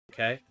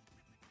Okay?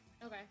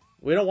 Okay.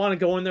 We don't want to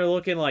go in there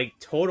looking like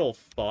total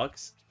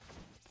fucks.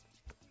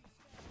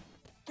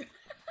 Hey,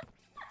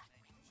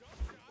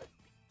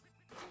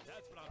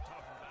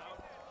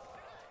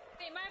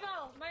 my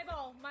ball, my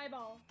ball, my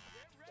ball.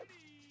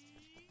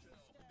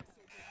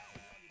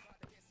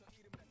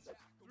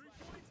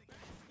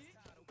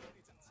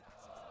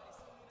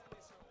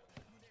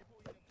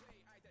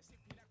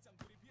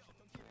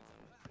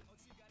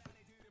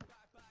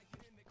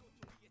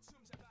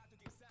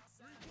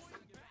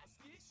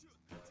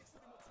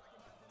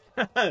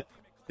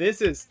 This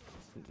is...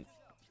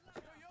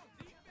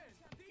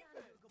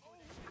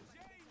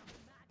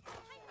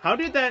 How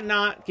did that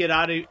not get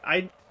out of...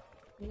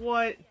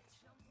 What?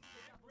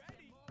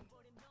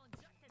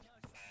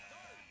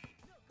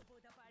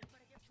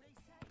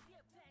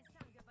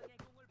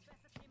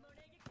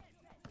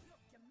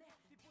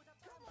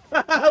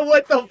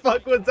 What the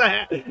fuck was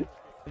that?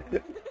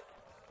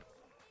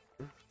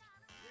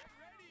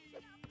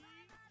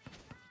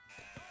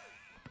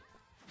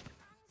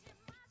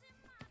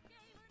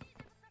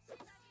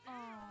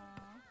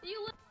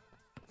 You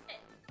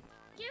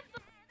get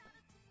fucked.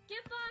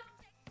 Get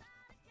fucked.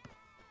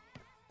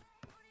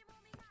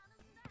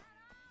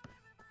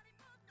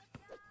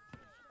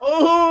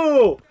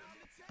 Oh!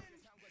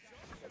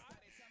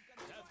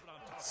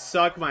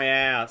 Suck my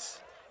ass.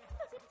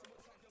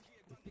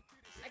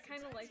 I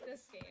kind of like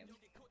this game.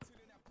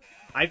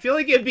 I feel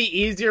like it'd be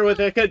easier with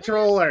a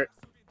controller.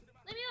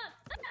 Let me up.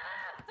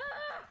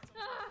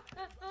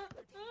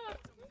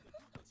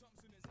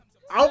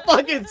 I'll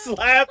fucking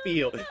slap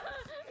you. Let me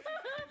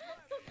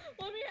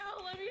out.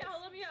 Let me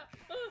out. Let me out.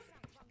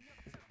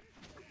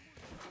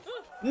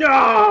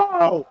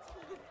 No!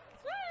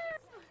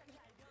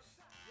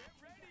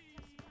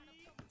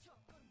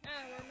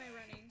 Where am I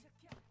running?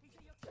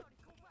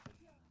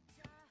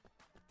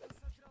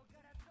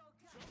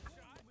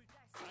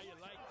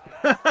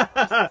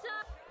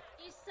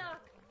 You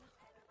suck.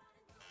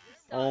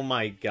 Oh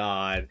my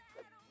god.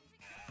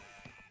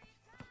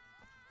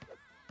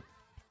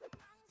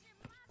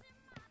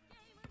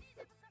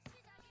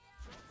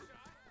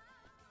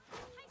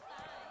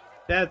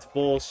 That's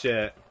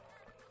bullshit.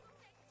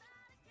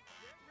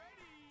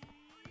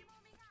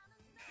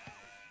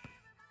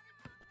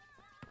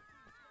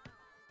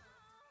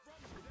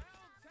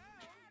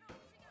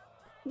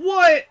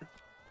 What?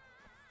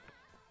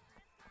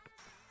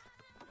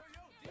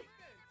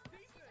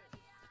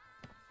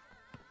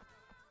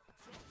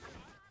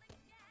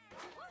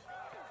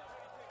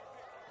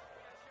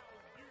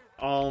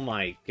 Oh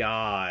my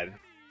god.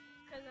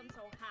 Because I'm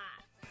so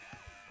hot.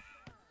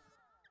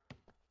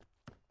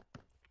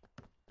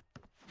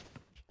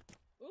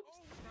 Oops,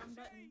 wrong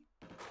button.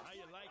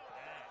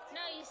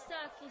 No, you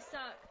suck. You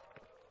suck.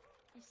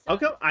 You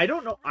suck. Okay, I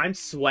don't know. I'm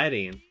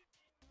sweating.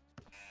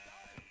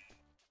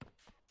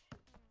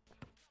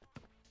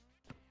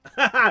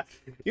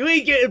 You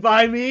ain't getting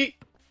by me.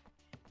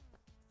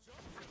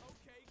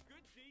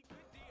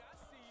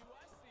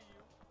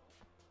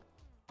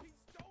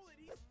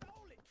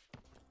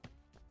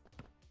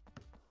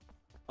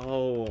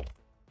 Oh.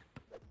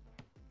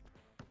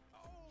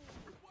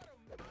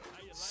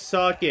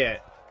 Suck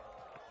it.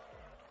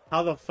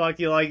 How the fuck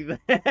you like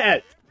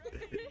that?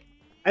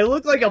 I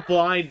look like a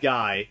blind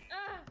guy.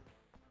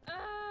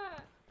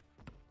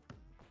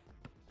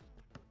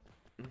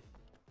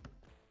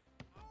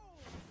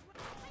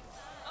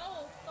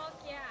 Oh,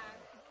 fuck yeah.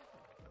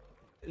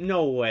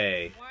 No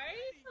way. Why are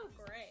you so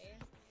gray?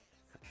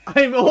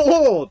 I'm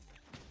old.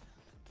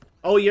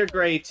 Oh, you're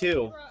gray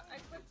too. I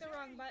clicked the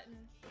wrong button.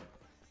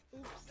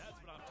 Oops. That's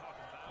what I'm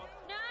talking about.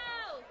 No!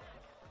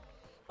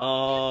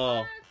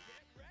 Oh.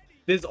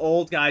 This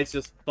old guy's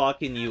just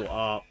fucking you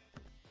up.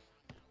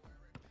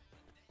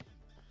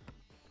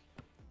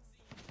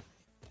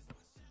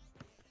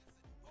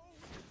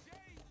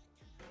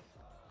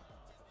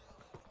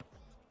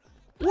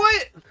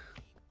 What?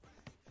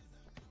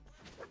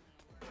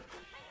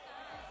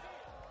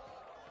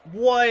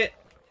 What?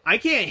 I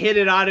can't hit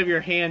it out of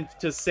your hand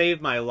to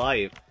save my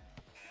life.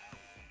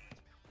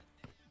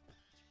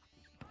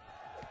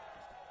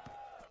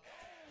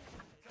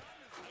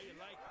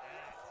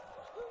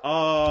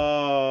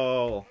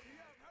 Oh.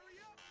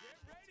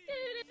 Dude,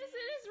 it is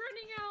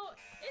running out.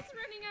 It's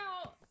running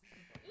out.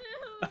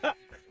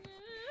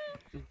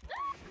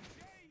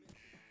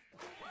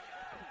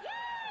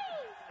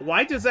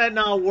 Why does that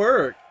not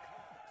work?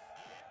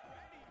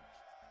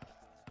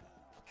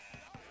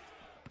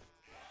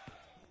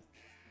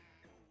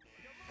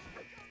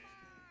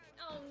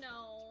 Oh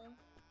no.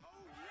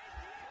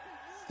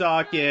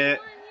 Suck No, it. You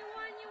won,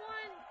 you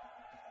won.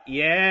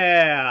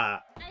 Yeah.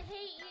 I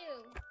hate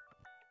you.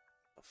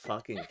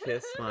 Fucking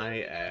kiss my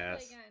We gotta ass.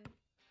 play again.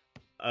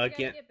 Again. We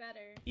gotta get better.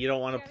 You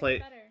don't want to play.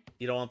 Get better.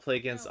 You don't want to play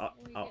against. No,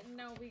 Oh.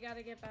 no, we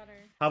gotta get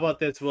better. How about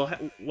this? We'll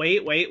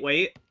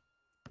wait.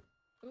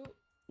 Ooh.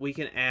 We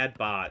can add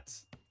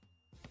bots.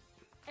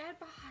 Add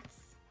bots.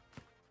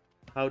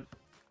 How?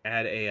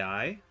 Add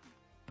AI?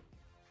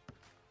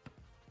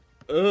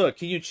 Ugh.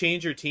 Can you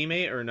change your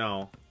teammate or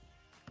no?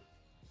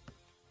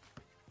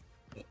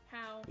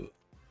 How?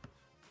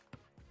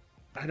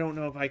 I don't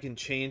know if I can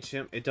change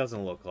him. It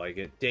doesn't look like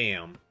it.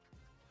 Damn.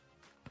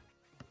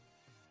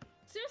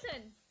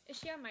 Susan! Is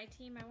she on my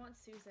team? I want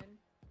Susan.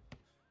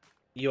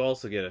 You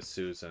also get a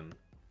Susan.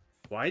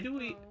 Why do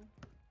we...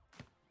 Oh.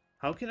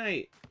 How can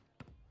I...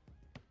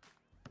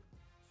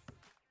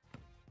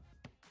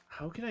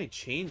 How can I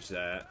change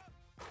that?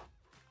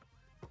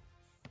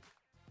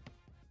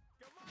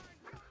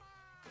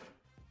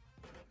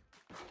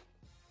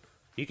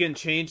 You can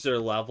change their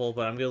level,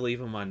 but I'm gonna leave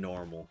them on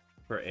normal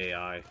for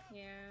AI.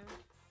 Yeah.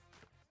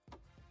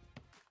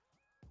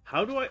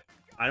 How do I...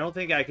 I don't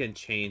think I can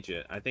change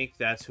it. I think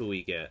that's who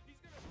we get.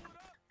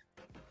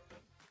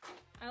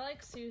 I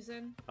like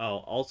Susan. Oh,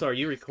 also, are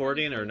you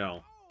recording or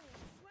no?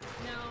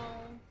 No.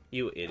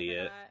 You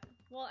idiot.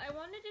 Well, I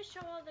wanted to show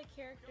all the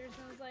characters,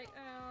 and I was like,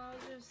 oh,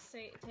 I'll just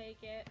take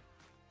it.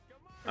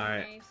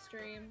 Alright. My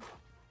stream.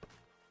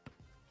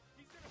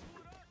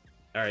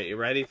 Alright, you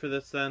ready for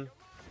this then?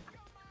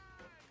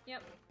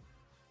 Yep.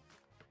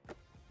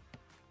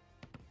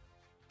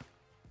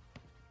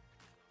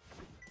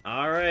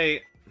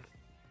 Alright.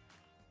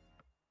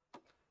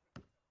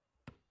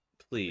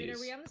 Wait, Please.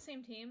 are we on the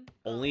same team?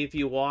 Only if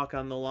you walk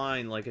on the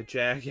line like a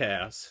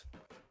jackass.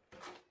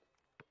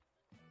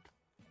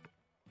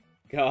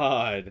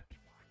 God.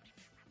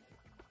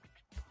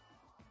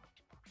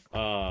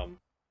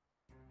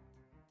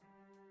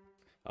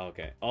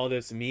 Okay. All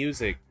this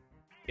music.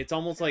 It's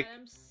almost God, like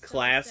I'm so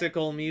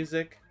classical sexy.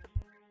 music.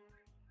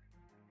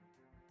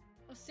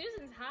 Oh,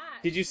 Susan's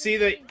hot. Did you She's see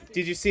amazing, Did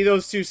Susan. you see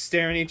those two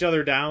staring each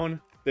other down?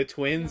 The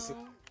twins?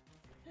 No.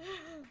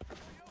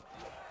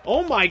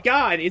 Oh my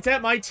god, is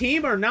that my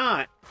team or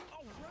not?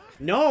 I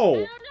No.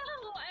 don't know.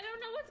 I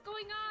don't know what's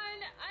going on.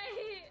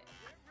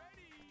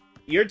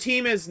 Your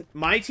team is...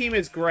 My team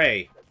is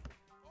gray.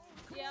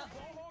 Yep.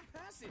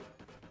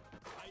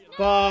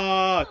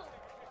 Fuck.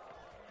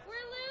 We're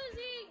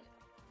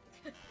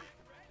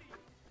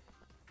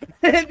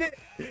losing.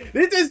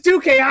 This is too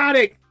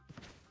chaotic.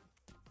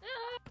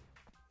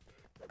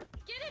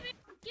 Get it!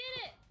 Get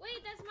it!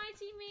 Wait, that's my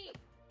teammate.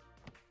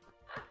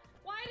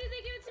 Why did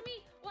they give it to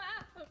me?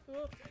 Wow.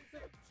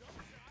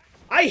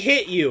 I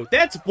hit you.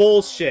 That's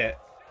bullshit.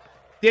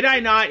 Did I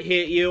not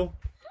hit you?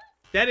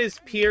 That is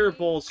pure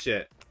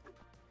bullshit.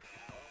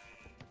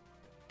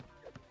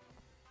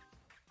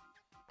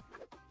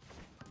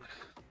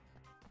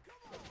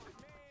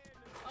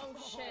 Oh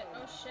shit!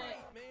 Oh shit!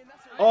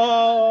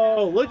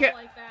 Oh, look at...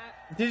 Like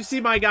that. Did you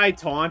see my guy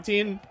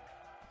taunting?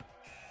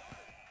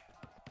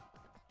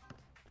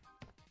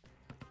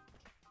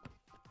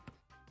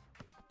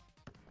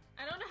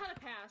 I don't know how to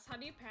pass. How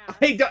do you pass?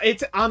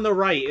 It's on the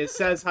right. It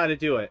says how to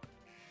do it.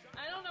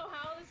 I don't know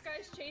how this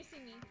guy's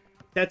chasing me.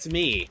 That's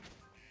me.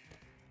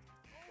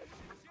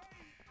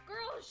 Girl,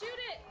 shoot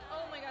it!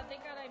 Oh my god,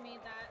 thank god I made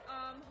that.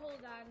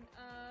 Hold on.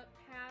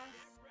 Pass.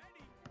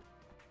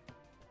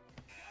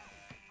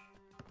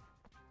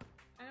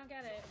 I don't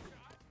get it.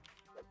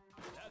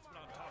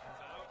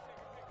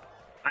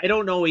 I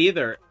don't know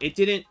either. It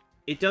didn't...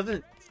 It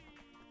doesn't...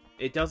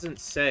 It doesn't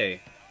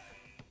say.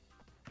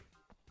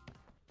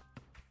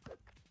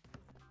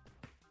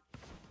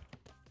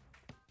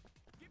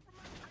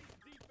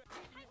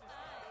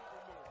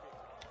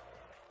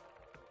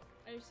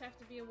 I just have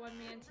to be a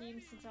one-man team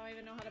since I don't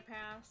even know how to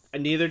pass.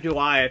 And neither do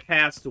I. I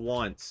passed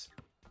once.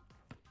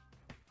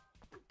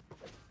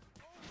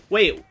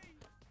 Wait.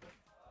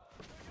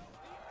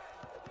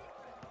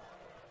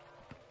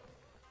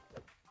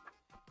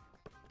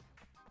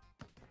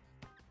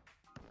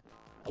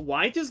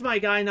 Why does my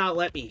guy not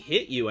let me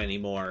hit you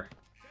anymore?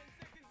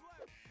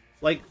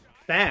 Like,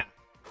 that.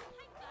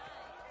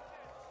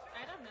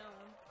 I don't know.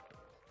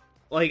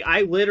 Like,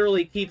 I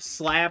literally keep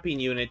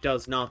slapping you and it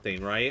does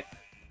nothing, right?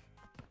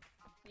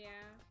 Yeah.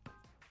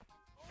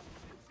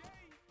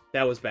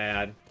 That was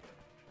bad.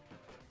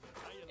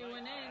 It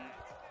went in.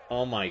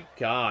 Oh my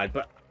god,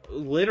 but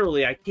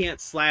literally I can't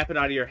slap it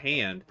out of your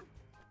hand.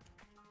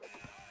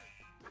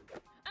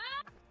 Ah!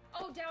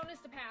 Oh, down is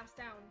the pass.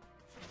 Down.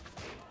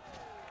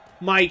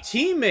 My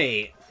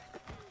teammate!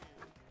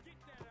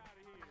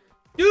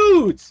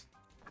 Dudes!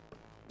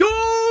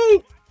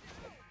 Dude!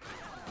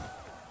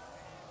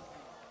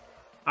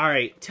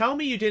 Alright, tell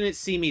me you didn't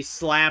see me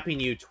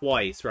slapping you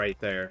twice right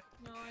there.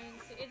 No, I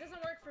didn't see. It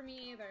doesn't work for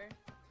me either.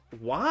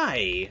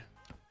 Why?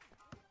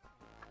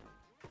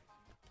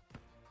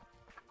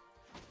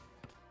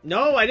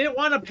 No, I didn't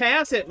want to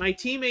pass it. My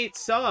teammates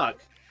suck.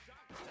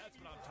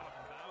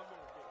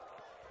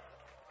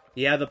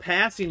 Yeah, the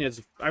passing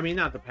is... I mean,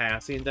 not the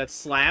passing. That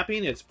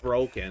slapping is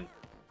broken.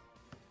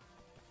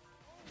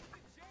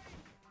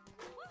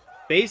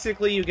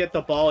 Basically, you get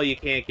the ball, you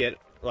can't get,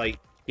 like,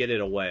 get it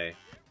away.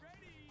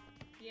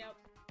 Yep.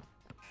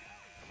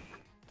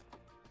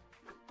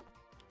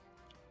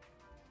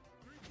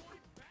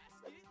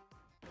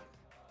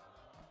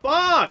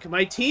 Fuck!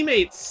 My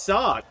teammates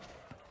suck.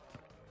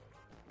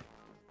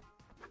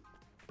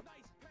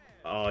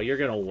 Oh, you're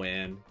gonna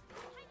win.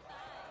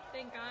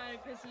 Thank God,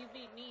 because you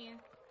beat me.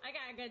 I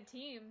got a good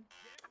team.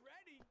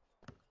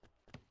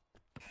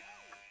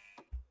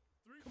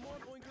 Come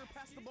on, Oinker,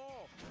 pass the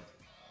ball.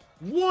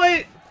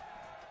 What?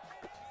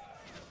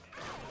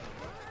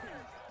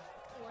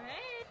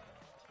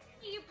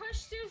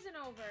 Susan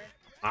over.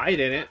 I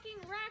didn't.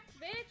 Fucking wrecked,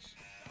 bitch.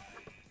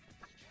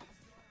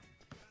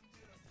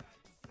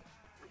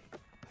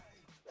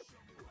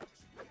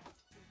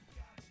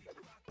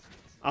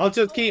 I'll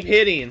just keep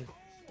hitting.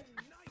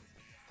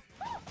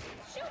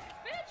 Shoot,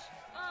 bitch!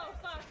 Oh,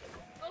 fuck.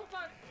 Oh,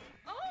 fuck.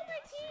 Oh, my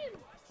team!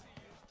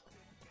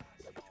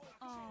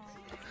 Oh.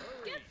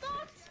 Get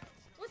fucked!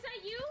 Was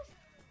that you?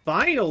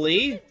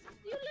 Finally! You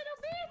little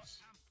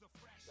bitch!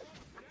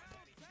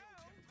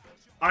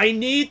 I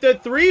need the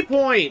 3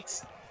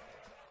 points!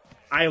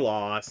 I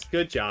lost.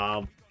 Good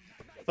job.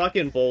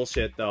 Fucking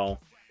bullshit, though.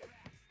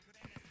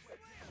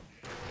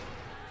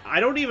 I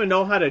don't even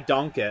know how to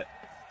dunk it.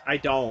 I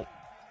don't.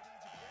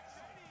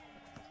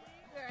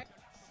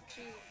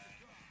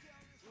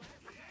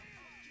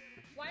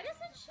 Why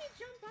doesn't she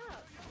jump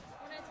up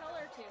when I tell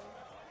her to?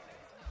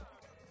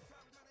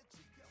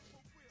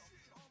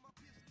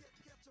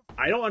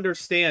 I don't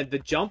understand. The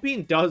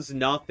jumping does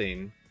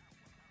nothing.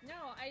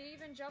 No, I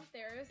even jumped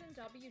there. Isn't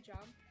W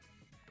jump?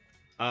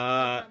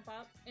 Jump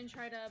up and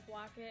try to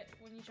block it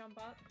when you jump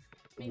up.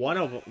 Maybe one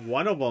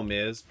of them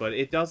is, but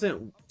it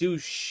doesn't do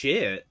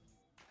shit.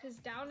 Because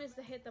down is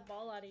to hit the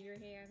ball out of your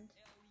hand.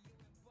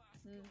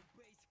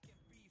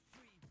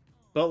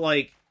 But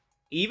like,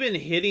 even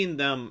hitting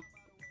them,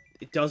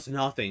 it does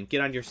nothing.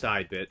 Get on your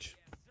side, bitch.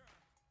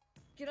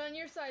 Get on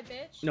your side,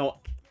 bitch. No,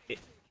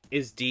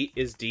 is D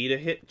to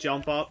hit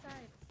jump up?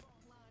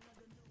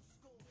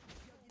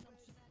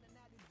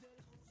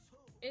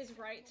 Is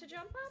right to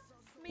jump up?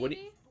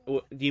 Maybe.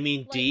 What do you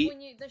mean like D? When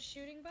the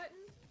shooting button?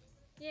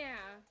 Yeah.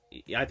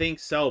 I think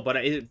so, but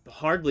it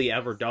hardly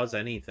ever does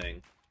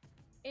anything.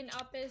 And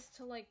up is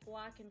to like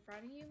block in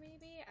front of you,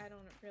 maybe? I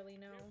don't really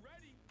know.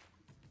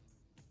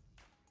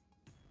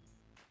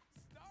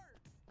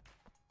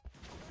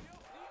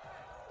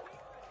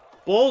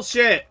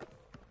 Bullshit!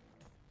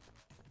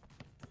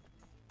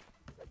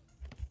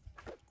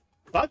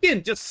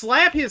 Fucking just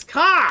slap his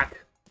cock!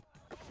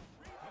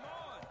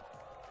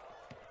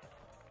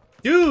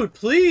 Dude,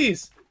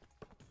 please!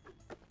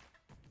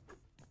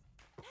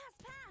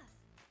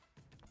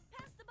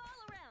 Pass the ball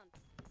around.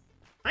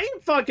 I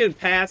ain't fucking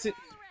passing.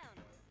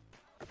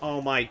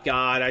 Oh my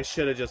god, I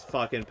should have just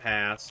fucking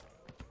passed.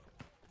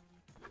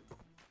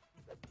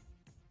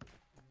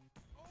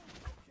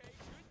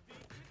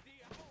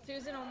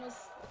 Susan almost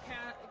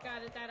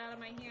got that out of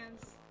my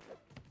hands.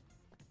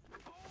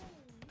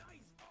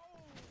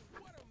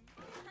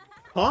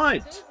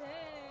 Punt! Susan!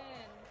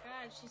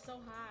 God, she's so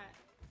hot.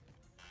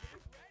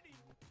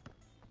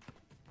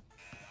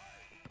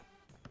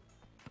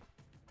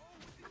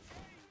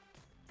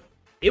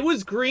 It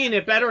was green,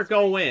 it better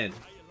go in.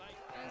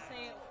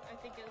 I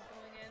think it was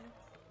going in.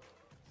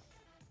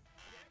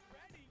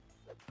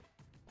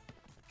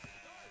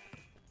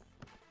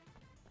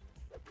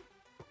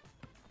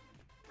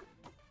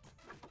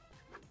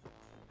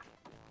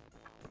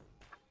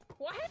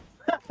 What?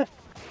 Pass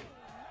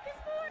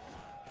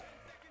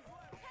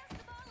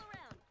the ball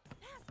around.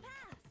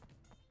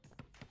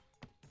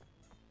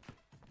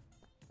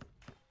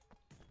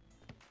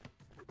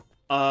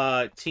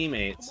 Pass.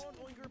 Teammates.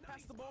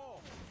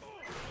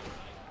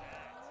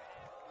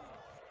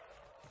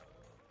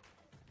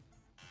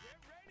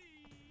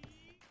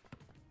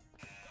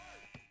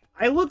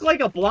 I look like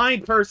a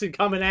blind person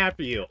coming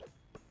after you.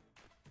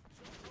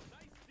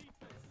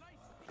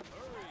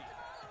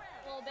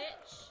 Little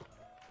bitch.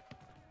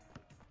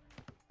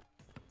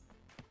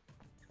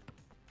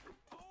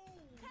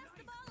 Pass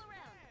the ball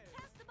around.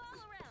 Pass the ball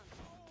around.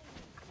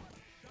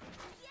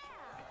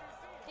 Yeah.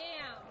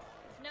 Damn.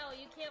 No,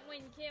 you can't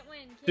win. You can't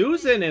win.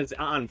 Susan is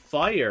on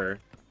fire.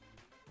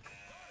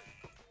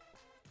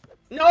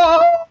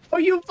 No! Oh,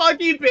 you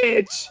fucking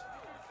bitch!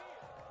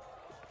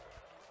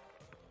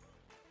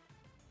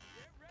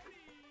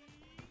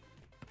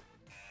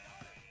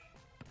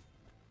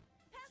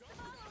 Pass the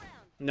ball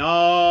around.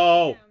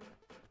 No!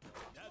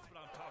 That's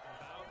what I'm talking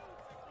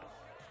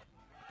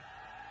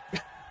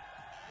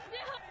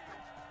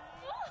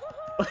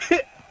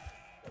about.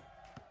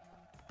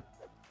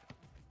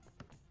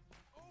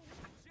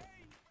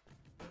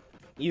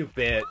 You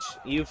bitch.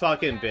 You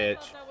fucking I bitch.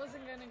 thought that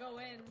wasn't gonna go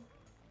in.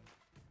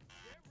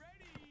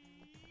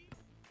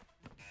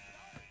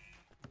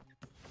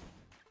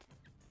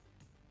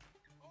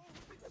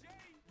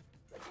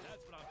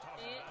 That's what I'm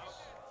talking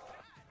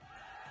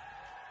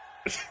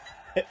Bitch.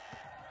 I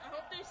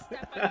hope they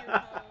step on your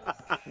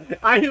toes.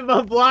 I am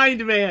a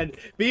blind man.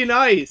 Be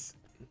nice.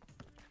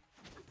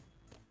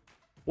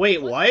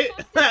 Wait, what?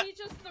 The fuck did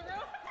he just throw?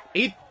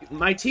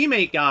 My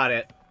teammate got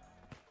it.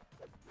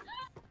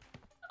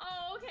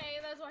 Oh, okay,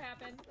 that's what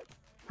happened.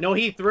 No,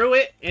 he threw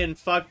it and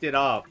fucked it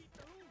up.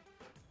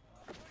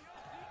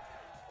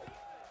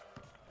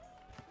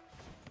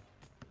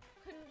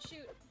 Couldn't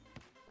shoot.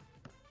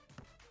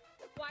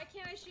 Why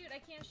can't I shoot? I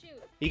can't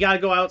shoot. You gotta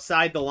go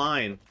outside the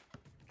line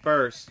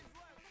first.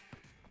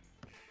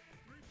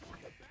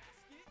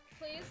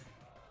 Please?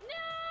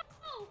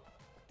 No!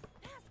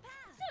 Pass,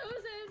 pass.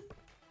 Susan!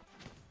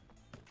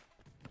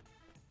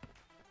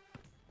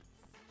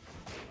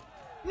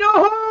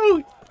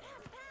 No!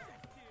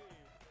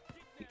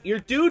 Your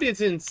dude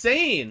is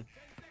insane.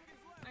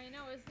 I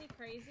know, isn't he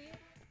crazy?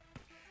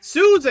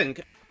 Susan!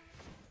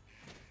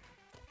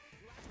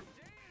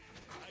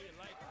 How you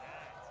like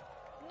that?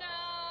 No!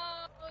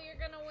 You're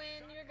gonna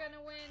win. You're gonna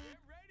win. Get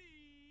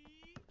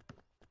ready.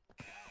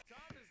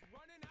 Time is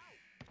running out.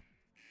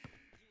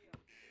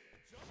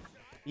 Jump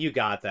shot. You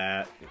got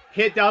that.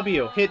 Hit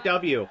W. Hit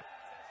W.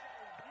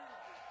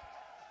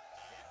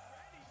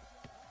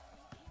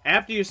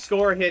 After you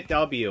score, hit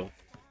W.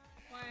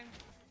 Why?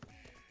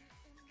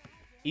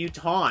 You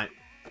taunt.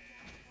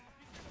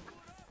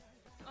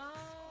 Oh.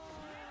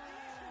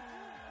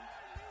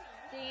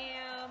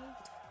 Damn.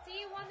 See,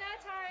 you won that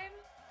time.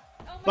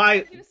 Oh my Bye.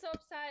 god, he was so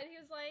upset. He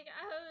was like,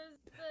 I was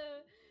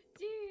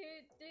the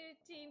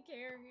team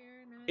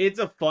carrier. It's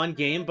a fun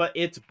game, but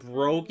it's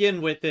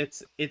broken with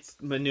its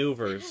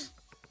maneuvers.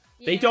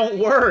 They don't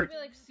you work. have to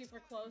be, like,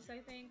 super close, I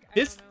think.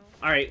 This. I don't know.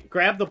 All right,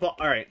 grab the ball.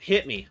 All right,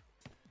 hit me.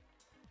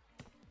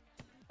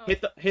 Oh.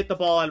 Hit the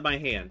ball out of my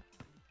hand.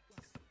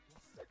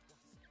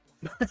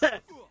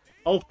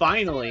 Oh,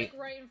 finally.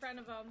 Like, right in front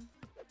of him.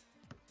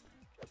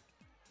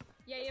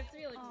 Yeah, you have to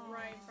be like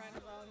right in front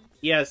of him.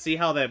 Yeah, see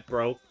how that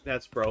broke?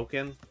 That's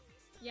broken.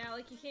 Yeah,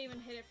 like you can't even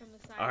hit it from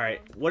the side. All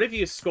right. of him. What if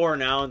you score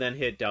now and then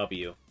hit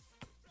W?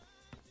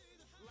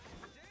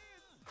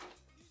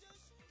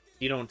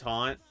 You don't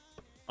taunt?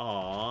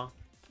 Aw.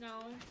 No.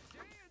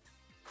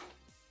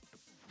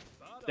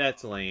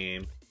 That's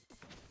lame.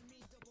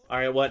 All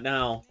right, what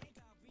now?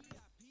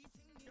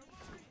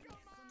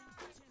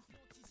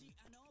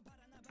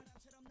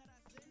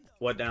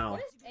 What now? What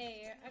is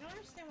A? I don't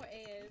understand what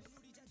A is.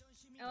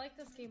 I like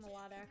this game a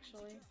lot,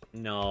 actually.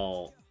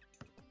 No.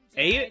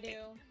 Yeah, A? I do.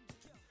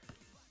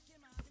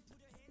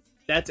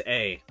 That's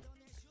A.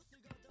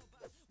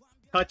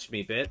 Touch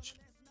me, bitch.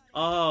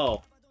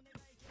 Oh.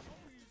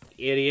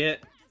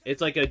 Idiot.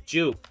 It's like a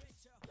juke.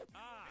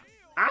 Ah!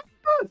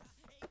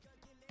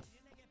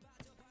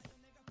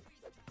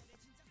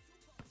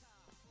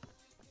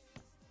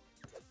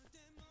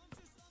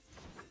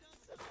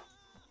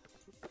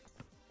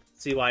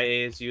 See why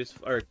A is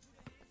useful? Or,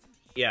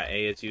 yeah,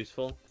 A is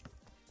useful.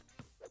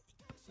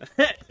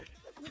 Give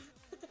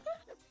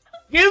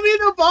me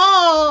the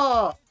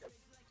ball!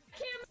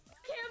 Can't move,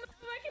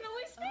 I can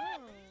only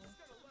spin!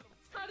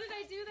 How did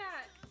I do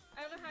that?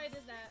 I don't know how I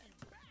did that.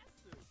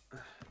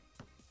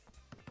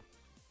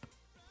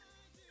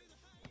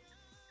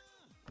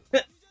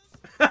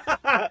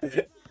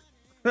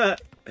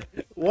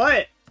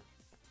 What?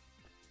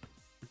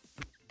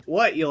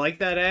 What? You like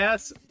that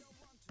ass?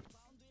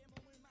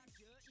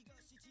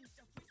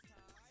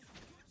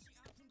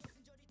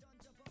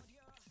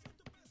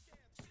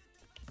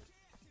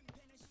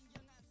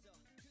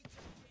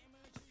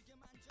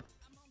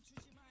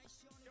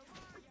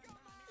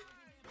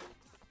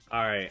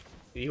 Alright.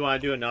 You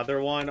want to do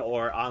another one,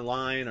 or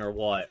online, or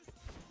what?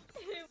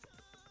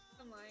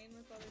 Online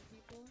with other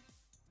people.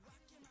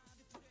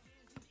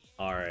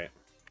 Alright.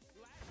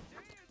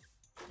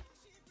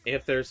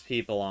 If there's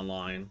people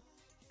online.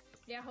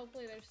 Yeah,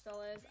 hopefully there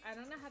still is. I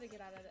don't know how to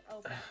get out of it. Oh,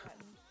 back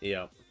button.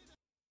 Yep.